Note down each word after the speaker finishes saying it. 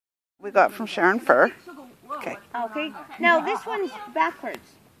We got from Sharon Fur. Okay. Okay. Now this one's backwards.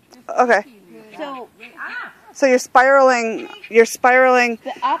 Okay. So you're spiraling. You're spiraling.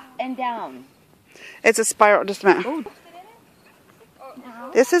 the up and down. It's a spiral. Just a minute.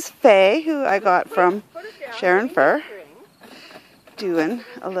 This is Faye, who I got from Sharon Fur, doing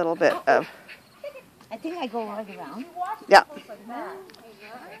a little bit of. I think I go right around. Yeah.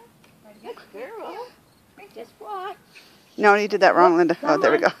 Good girl. Just watch. No, you did that wrong, Linda. Oh,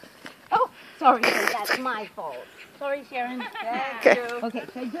 there we go. Oh, sorry. That's my fault. Sorry, Sharon. Okay. Okay,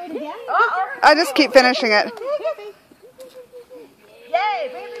 so I do it again? I just keep finishing it.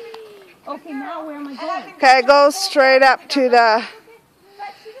 Okay, now where am I going? Okay, go straight up to the.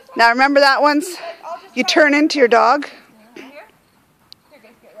 Now remember that once you turn into your dog.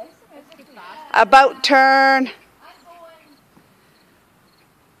 About turn.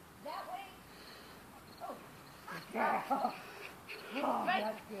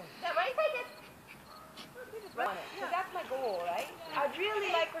 That's my goal, right? I'd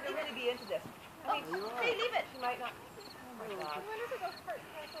really like her to really be into this. I mean, hey, leave it. She might not. Oh my God.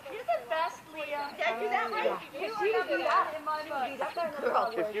 You're the best, Leah. Did I do that right? You do that in my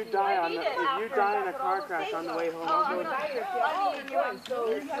book. If you die in a car crash on the way home, I'll go.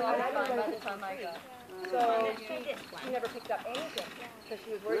 So she never picked up anything because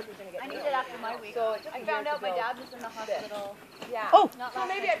she was worried she was going to get nailed. I need it after my week. So I found out my dad was in the hospital. Yeah. Oh, so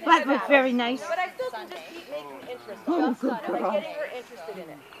maybe I that was very nice. But I still can just keep making interest. Oh, good girl. Like getting her interested in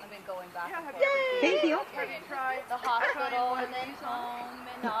it. I've been going back and forth. Thank you. The hospital and then home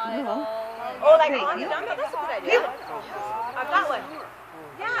and idle. Oh, like on the dumbbell? That's a good idea. I've got one.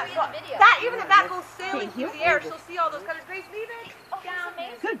 Yeah, so that, even if that goes sailing through the air, she'll see all those colors. Grace, leave it down.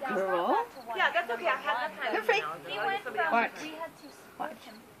 Good girl. Yeah, that's okay. I've had enough time. Good freak. He went from, we had to support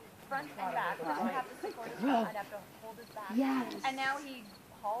him front and back. He didn't have to support his back. I'd have to hold his back. Yes. And now he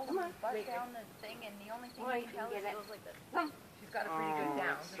hauls his butt down the thing, and the only thing he can tell is it goes like this. She's got a pretty good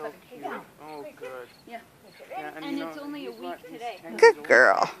down. So cute. Oh, good. Yeah. Yeah, And it's only a week today. Good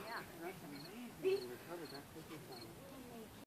girl.